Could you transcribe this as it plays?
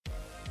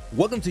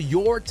Welcome to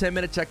your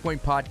 10-Minute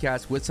Checkpoint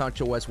podcast with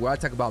Sancho West, where I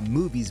talk about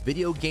movies,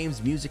 video games,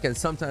 music, and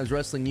sometimes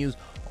wrestling news,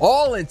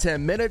 all in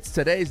 10 minutes.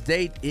 Today's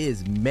date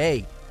is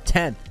May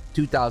 10th,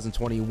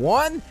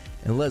 2021,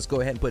 and let's go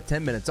ahead and put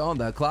 10 minutes on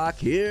the clock.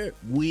 Here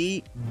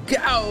we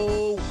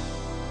go.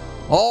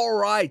 All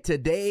right,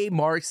 today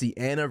marks the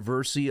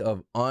anniversary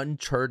of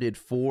Uncharted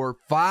 4.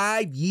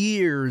 5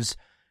 years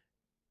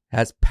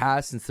has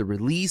passed since the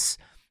release.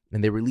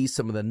 And they released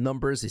some of the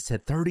numbers. They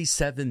said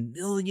 37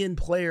 million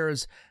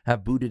players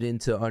have booted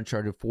into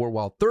Uncharted 4,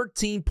 while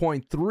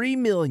 13.3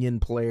 million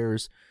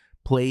players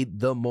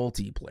played the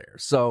multiplayer.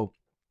 So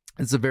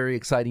it's a very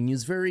exciting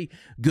news. Very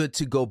good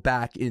to go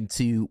back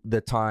into the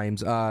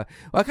times. I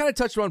kind of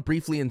touched on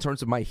briefly in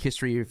terms of my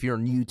history. If you're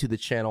new to the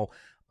channel,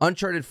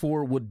 Uncharted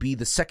 4 would be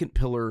the second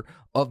pillar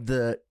of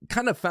the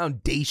kind of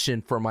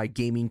foundation for my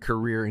gaming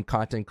career and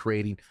content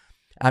creating.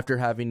 After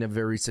having a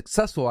very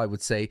successful, I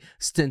would say,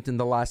 stint in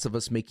The Last of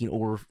Us, making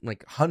over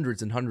like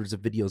hundreds and hundreds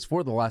of videos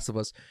for The Last of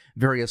Us,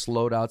 various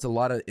loadouts, a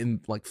lot of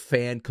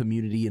fan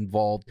community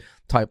involved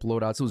type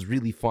loadouts. It was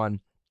really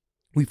fun.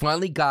 We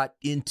finally got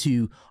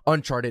into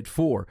Uncharted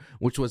 4,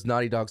 which was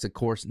Naughty Dog's, of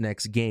course,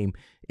 next game.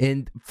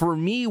 And for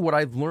me, what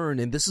I've learned,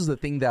 and this is the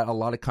thing that a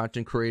lot of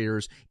content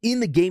creators in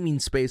the gaming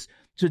space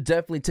should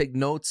definitely take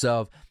notes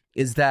of,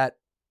 is that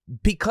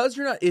because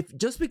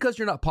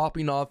you're not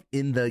popping off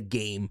in the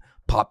game,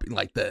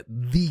 like the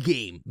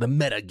game, the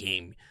meta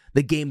game,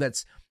 the game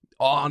that's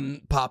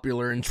on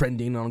popular and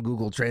trending on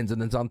Google Trends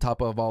and it's on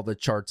top of all the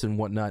charts and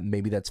whatnot, and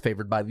maybe that's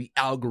favored by the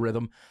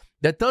algorithm,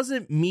 that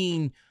doesn't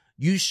mean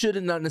you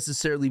should not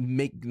necessarily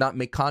not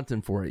make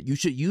content for it. You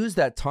should use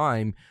that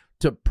time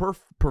to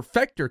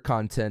perfect your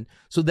content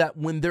so that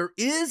when there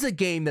is a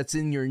game that's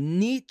in your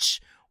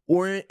niche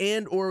or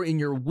in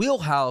your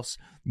wheelhouse,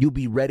 you'll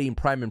be ready and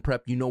prime and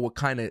prep. You know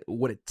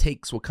what it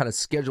takes, what kind of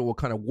schedule, what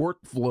kind of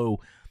workflow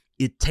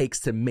it takes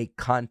to make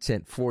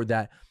content for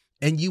that,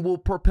 and you will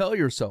propel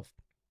yourself.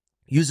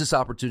 Use this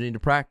opportunity to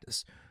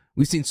practice.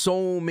 We've seen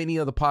so many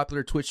of the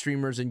popular Twitch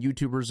streamers and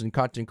YouTubers and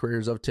content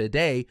creators of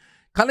today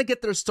kind of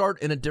get their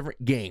start in a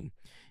different game.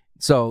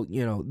 So,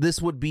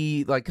 this would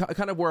be like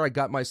kind of where I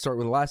got my start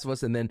with The Last of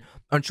Us, and then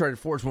Uncharted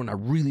 4 is when I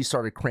really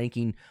started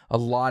cranking a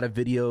lot of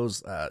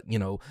videos.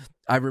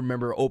 I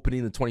remember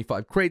opening the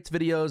 25 crates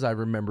videos. I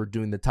remember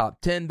doing the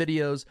top 10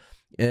 videos.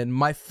 And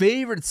my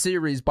favorite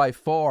series by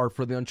far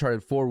for the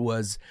Uncharted 4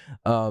 was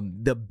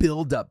the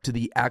build-up to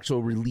the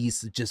actual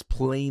release, just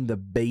playing the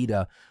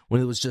beta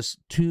when it was just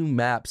 2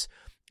 maps.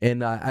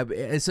 And I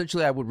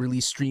would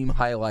release stream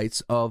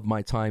highlights of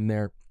my time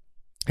there.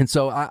 And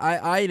so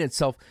I in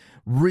itself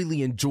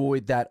really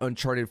enjoyed that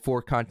Uncharted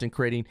 4 content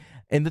creating.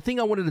 And the thing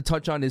I wanted to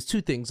touch on is 2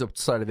 things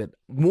outside of it.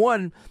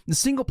 One, the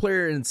single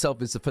player in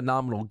itself is a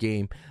phenomenal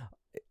game.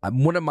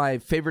 One of my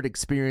favorite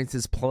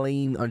experiences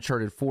playing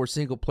Uncharted 4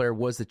 single player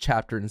was the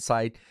chapter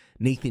inside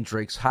Nathan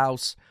Drake's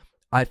house.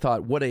 I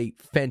thought, what a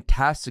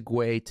fantastic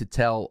way to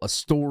tell a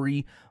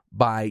story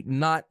by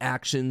not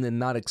action and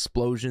not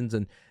explosions.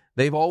 And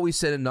they've always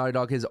said in Naughty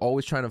Dog is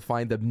always trying to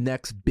find the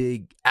next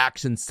big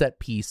action set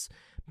piece.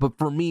 But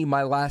for me,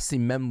 my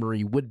lasting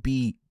memory would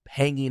be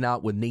hanging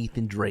out with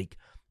Nathan Drake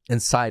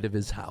inside of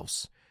his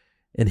house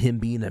and him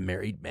being a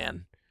married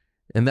man.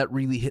 And that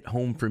really hit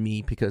home for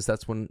me because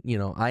that's when,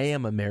 I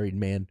am a married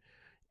man.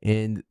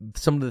 And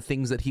some of the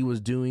things that he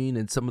was doing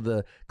and some of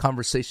the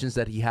conversations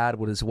that he had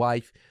with his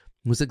wife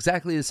was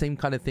exactly the same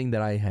kind of thing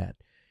that I had.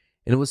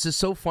 And it was just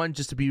so fun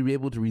just to be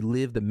able to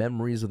relive the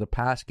memories of the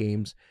past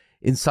games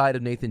inside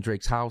of Nathan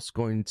Drake's house,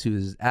 going to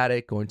his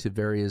attic, going to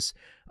various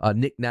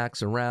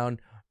knickknacks around.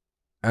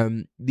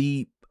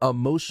 The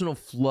emotional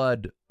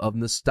flood of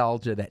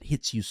nostalgia that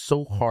hits you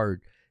so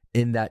hard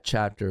in that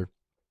chapter.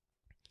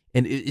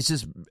 And it's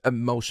just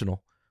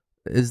emotional.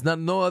 There's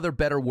no other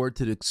better word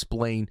to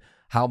explain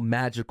how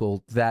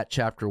magical that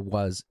chapter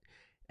was.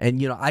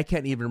 And, I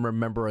can't even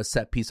remember a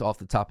set piece off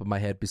the top of my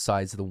head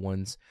besides the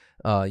ones,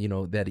 that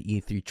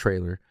E3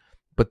 trailer.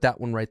 But that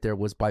one right there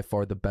was by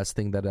far the best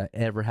thing that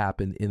ever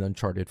happened in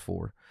Uncharted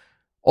 4.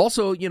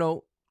 Also,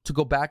 to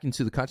go back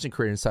into the content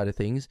creating side of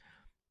things,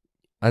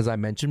 as I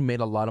mentioned,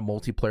 made a lot of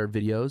multiplayer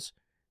videos.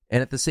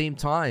 And at the same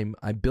time,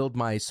 I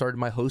started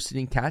my hosting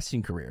and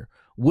casting career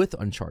with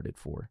Uncharted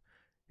 4.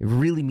 It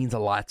really means a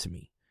lot to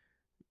me.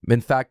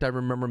 In fact, I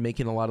remember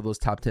making a lot of those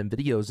top 10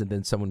 videos and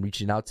then someone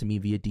reaching out to me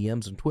via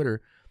DMs on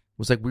Twitter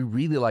was like, we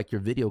really like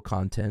your video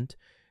content.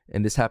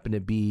 And this happened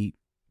to be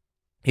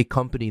a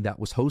company that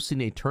was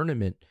hosting a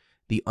tournament,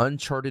 the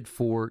Uncharted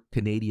 4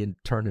 Canadian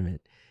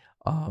tournament.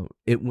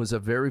 It was a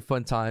very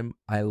fun time.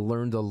 I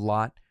learned a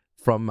lot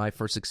from my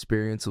first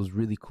experience. It was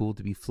really cool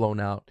to be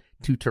flown out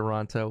to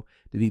Toronto,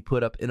 to be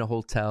put up in a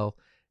hotel.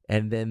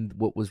 And then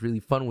what was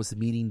really fun was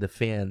meeting the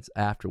fans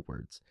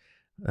afterwards.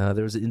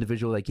 There was an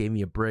individual that gave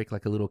me a break,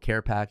 like a little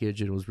care package,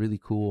 and it was really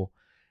cool.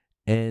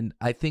 And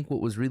I think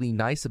what was really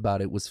nice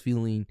about it was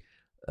feeling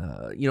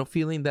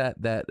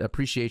that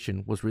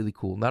appreciation was really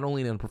cool, not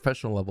only on a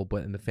professional level,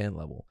 but in the fan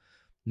level.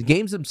 The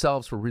games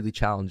themselves were really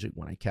challenging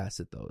when I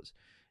casted those.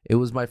 It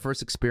was my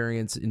first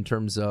experience in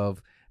terms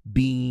of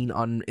being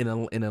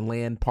in a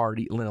LAN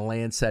party, in a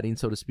LAN setting,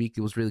 so to speak.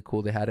 It was really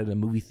cool. They had it in a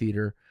movie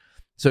theater.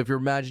 So if you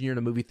imagine you're in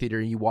a movie theater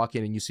and you walk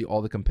in and you see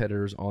all the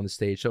competitors on the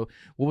stage. So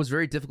what was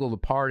very difficult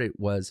about it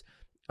was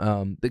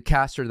the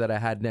caster that I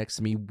had next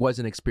to me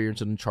wasn't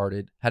experienced in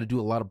Uncharted, had to do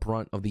a lot of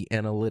brunt of the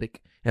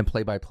analytic and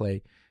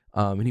play-by-play.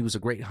 And he was a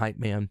great hype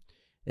man.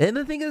 And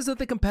the thing is that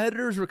the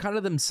competitors were kind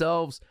of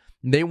themselves.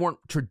 They weren't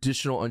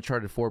traditional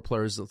Uncharted 4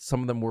 players.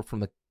 Some of them were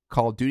from the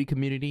Call of Duty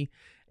community.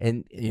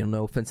 And,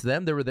 no offense to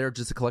them, they were there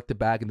just to collect the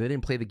bag, and they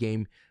didn't play the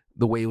game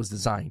the way it was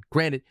designed.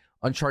 Granted,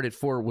 Uncharted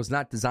 4 was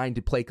not designed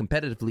to play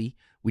competitively.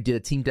 We did a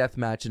team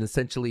deathmatch, and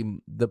essentially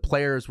the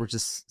players were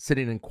just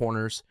sitting in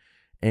corners.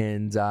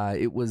 And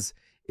it was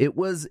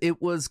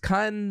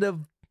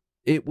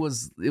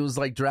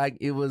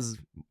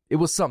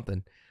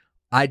something.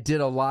 I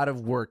did a lot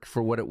of work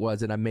for what it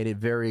was, and I made it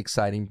very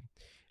exciting.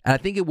 And I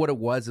think what it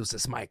was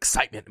just my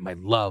excitement and my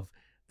love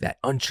that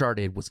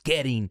Uncharted was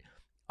getting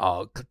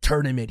a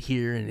tournament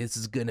here, and this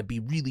is going to be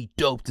really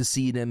dope to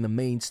see it in the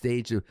main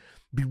stage. It would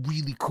be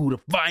really cool to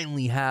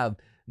finally have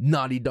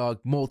Naughty Dog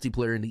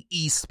multiplayer in the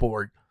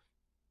esport.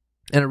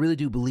 And I really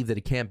do believe that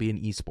it can be an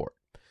esport.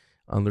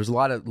 There's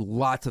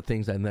lots of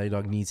things that Naughty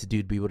Dog needs to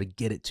do to be able to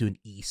get it to an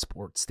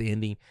esport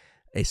standing.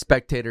 A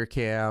spectator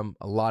cam,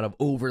 a lot of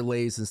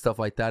overlays and stuff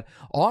like that.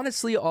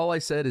 Honestly, all I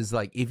said is,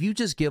 like, if you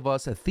just give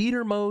us a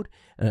theater mode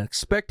and a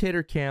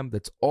spectator cam,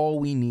 that's all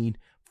we need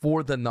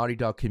for the Naughty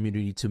Dog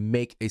community to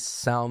make a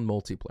sound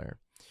multiplayer.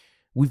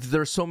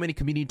 There's so many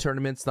community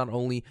tournaments, not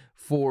only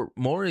for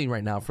Mori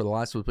right now for the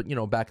last one,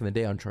 but back in the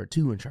day, Uncharted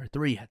 2, Uncharted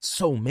 3 had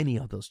so many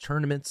of those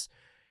tournaments.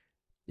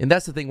 And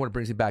that's the thing when it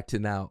brings me back to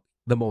now,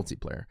 the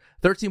multiplayer.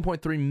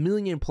 13.3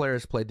 million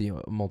players played the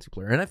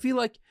multiplayer. And I feel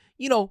like,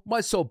 my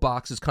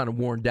soapbox is kind of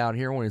worn down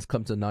here when it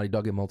comes to Naughty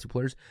Dog and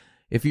multiplayers.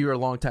 If you're a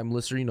long-time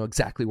listener, you know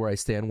exactly where I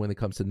stand when it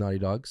comes to Naughty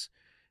Dogs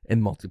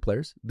and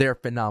multiplayers. They're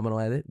phenomenal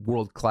at it,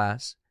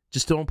 world-class.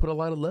 Just don't put a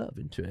lot of love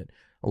into it.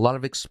 A lot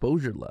of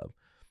exposure love.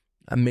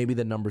 And maybe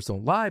the numbers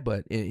don't lie,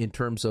 but in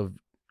terms of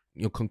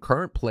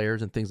concurrent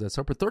players and things like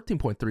that, but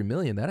 13.3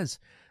 million, that is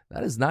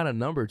not a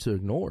number to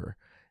ignore.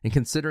 And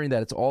considering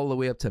that it's all the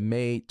way up to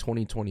May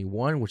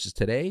 2021, which is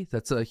today,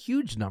 that's a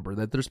huge number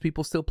that there's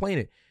people still playing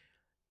it.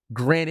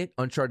 Granted,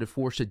 Uncharted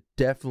 4 should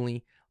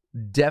definitely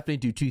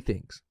do two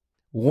things.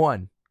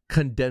 One,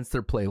 condense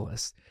their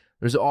playlist.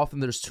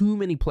 There's too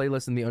many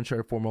playlists in the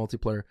Uncharted 4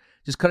 multiplayer.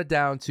 Just cut it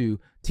down to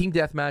team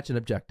deathmatch and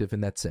objective,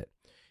 and that's it.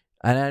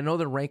 And I know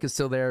the rank is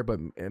still there, but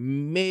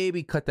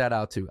maybe cut that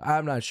out too.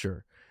 I'm not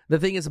sure. The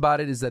thing is about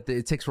it is that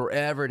it takes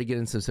forever to get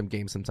into some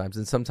games sometimes,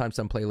 and sometimes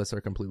some playlists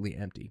are completely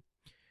empty.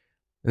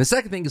 And the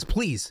second thing is,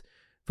 please,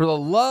 for the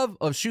love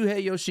of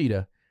Shuhei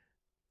Yoshida,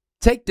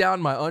 take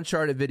down my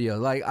Uncharted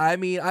video.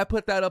 I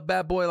put that up,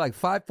 bad boy, like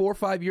 4 or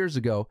 5 years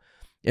ago,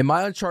 and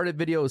my Uncharted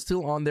video is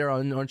still on there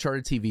on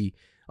Uncharted TV.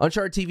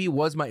 Uncharted TV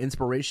was my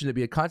inspiration to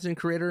be a content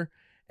creator,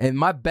 and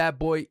my bad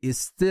boy is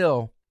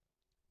still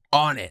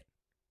on it.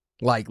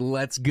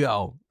 Let's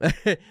go.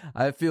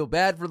 I feel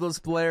bad for those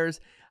players.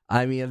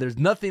 There's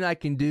nothing I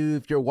can do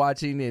if you're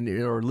watching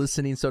or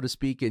listening, so to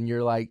speak, and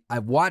you're like,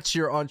 I've watched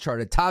your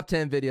Uncharted top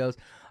 10 videos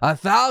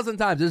 1,000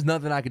 times. There's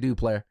nothing I can do,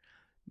 player.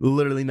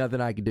 Literally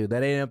nothing I can do.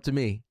 That ain't up to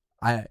me.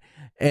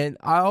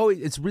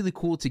 It's really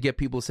cool to get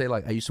people to say,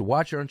 I used to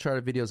watch your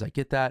Uncharted videos. I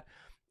get that.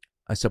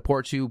 I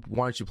support you.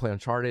 Why don't you play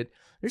Uncharted?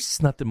 There's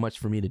just nothing much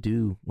for me to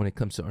do when it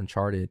comes to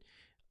Uncharted.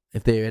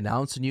 If they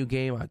announce a new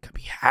game, I could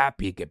be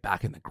happy to get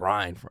back in the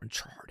grind for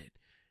Uncharted.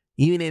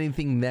 Even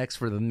anything next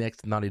for the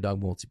next Naughty Dog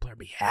multiplayer, I'd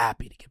be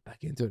happy to get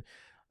back into it.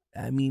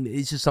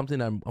 It's just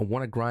something I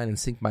want to grind and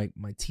sink my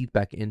teeth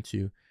back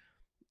into.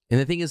 And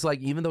the thing is,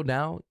 even though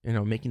now,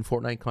 making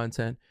Fortnite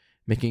content,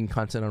 making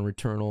content on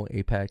Returnal,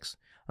 Apex,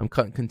 I'm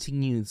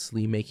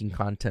continuously making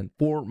content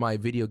for my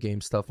video game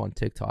stuff on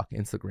TikTok,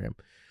 Instagram,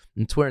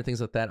 and Twitter, and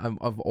things like that.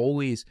 I've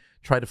always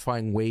tried to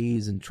find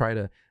ways and try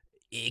to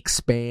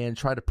expand,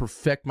 try to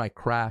perfect my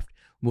craft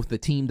with the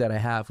team that I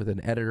have with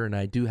an editor, and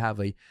I do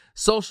have a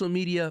social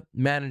media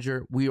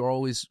manager. We are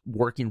always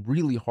working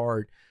really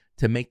hard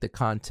to make the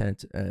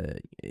content.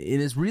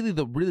 It is really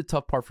the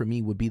tough part for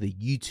me would be the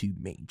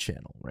YouTube main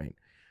channel, right?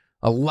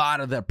 A lot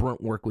of that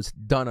brunt work was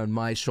done on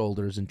my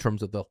shoulders in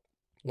terms of The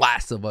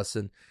Last of Us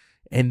and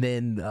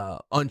then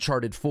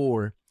Uncharted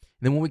 4. And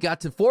then when we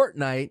got to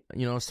Fortnite,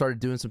 started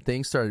doing some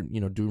things, started,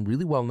 doing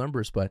really well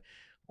numbers. But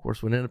of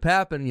course, what ended up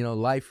happening,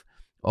 life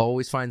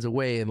always finds a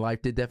way, and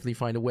life did definitely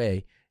find a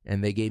way.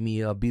 And they gave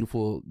me a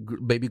beautiful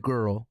baby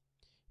girl,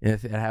 and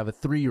I have a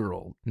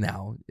 3-year-old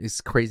now.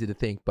 It's crazy to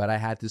think, but I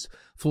had this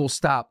full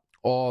stop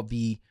all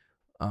the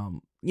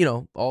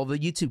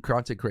YouTube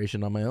content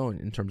creation on my own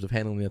in terms of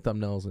handling the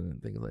thumbnails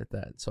and things like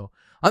that. So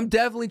I'm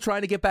definitely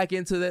trying to get back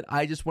into that.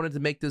 I just wanted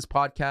to make this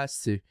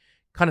podcast to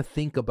kind of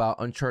think about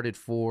Uncharted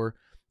 4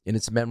 in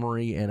its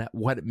memory and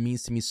what it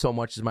means to me so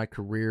much as my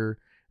career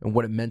and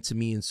what it meant to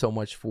me and so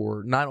much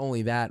for not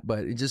only that, but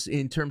it just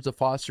in terms of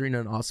fostering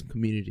an awesome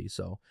community.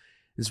 So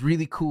it's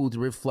really cool to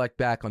reflect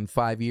back on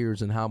 5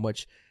 years and how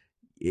much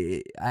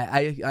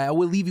I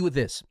will leave you with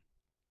this.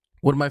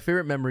 One of my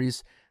favorite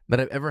memories that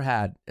I've ever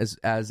had as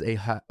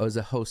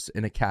a host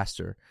and a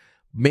caster,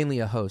 mainly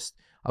a host.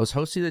 I was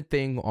hosting a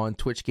thing on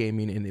Twitch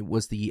Gaming, and it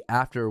was the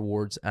After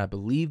Awards. I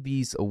believe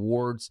these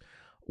awards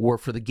were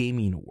for the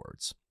Gaming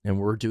Awards, and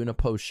we're doing a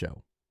post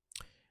show.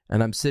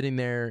 And I'm sitting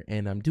there,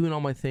 and I'm doing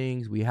all my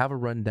things. We have a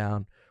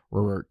rundown.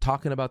 We're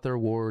talking about their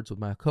awards with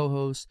my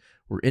co-host.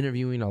 We're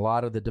interviewing a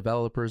lot of the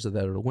developers that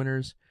are the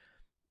winners.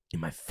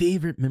 And my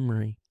favorite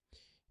memory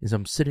is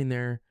I'm sitting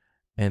there,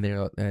 and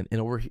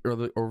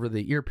over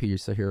the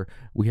earpiece I hear,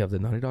 we have the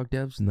Naughty Dog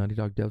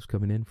devs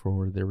coming in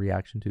for their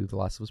reaction to The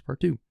Last of Us Part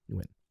 2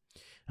 win.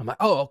 I'm like,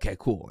 oh, okay,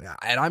 cool.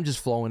 And I'm just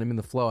flowing. I'm in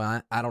the flow.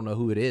 I don't know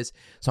who it is.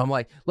 So I'm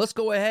like, let's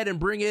go ahead and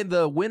bring in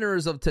the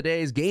winners of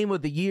today's Game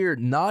of the Year,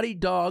 Naughty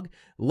Dog.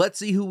 Let's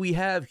see who we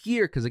have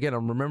here. Because, again,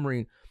 I'm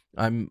remembering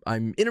I'm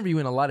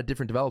interviewing a lot of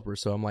different developers.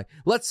 So I'm like,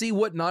 let's see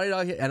what Naughty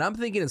Dog... And I'm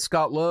thinking it's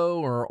Scott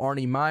Lowe or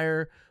Arnie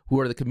Meyer, who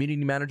are the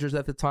community managers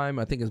at the time.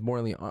 I think it's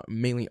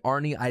mainly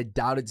Arnie. I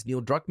doubt it's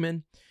Neil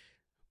Druckmann.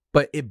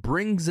 But it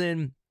brings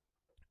in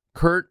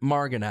Kurt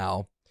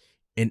Marganow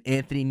and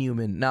Anthony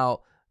Newman. Now,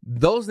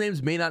 those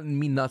names may not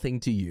mean nothing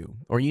to you,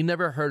 or you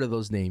never heard of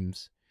those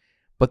names,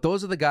 but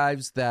those are the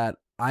guys that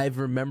I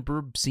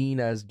remember seeing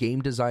as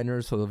game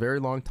designers for a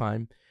very long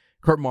time.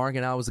 Kurt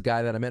Marganow was the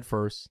guy that I met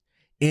first.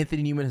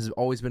 Anthony Newman has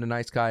always been a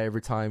nice guy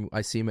every time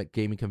I see him at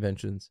gaming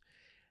conventions.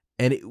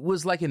 And it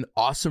was like an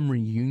awesome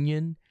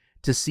reunion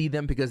to see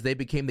them because they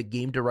became the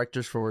game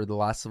directors for The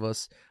Last of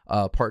Us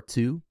Part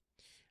 2.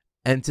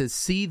 And to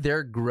see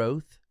their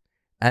growth,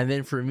 and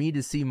then for me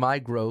to see my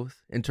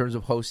growth in terms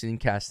of hosting and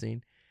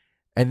casting,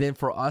 and then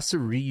for us to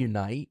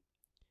reunite,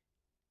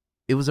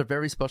 it was a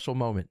very special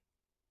moment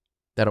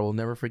that I will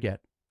never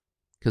forget.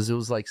 Because it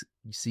was like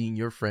seeing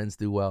your friends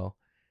do well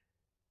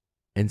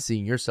and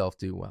seeing yourself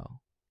do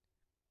well.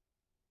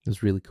 It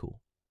was really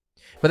cool.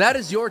 But that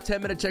is your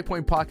 10-Minute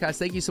Checkpoint podcast.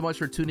 Thank you so much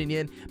for tuning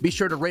in. Be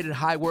sure to rate it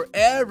high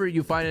wherever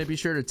you find it. Be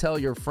sure to tell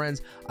your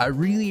friends. I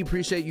really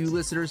appreciate you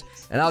listeners,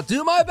 and I'll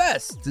do my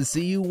best to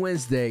see you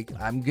Wednesday.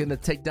 I'm going to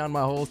take down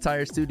my whole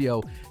entire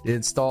studio to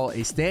install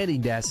a standing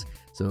desk,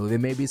 so there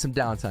may be some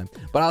downtime.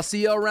 But I'll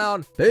see you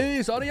around.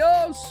 Peace.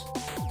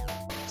 Adios.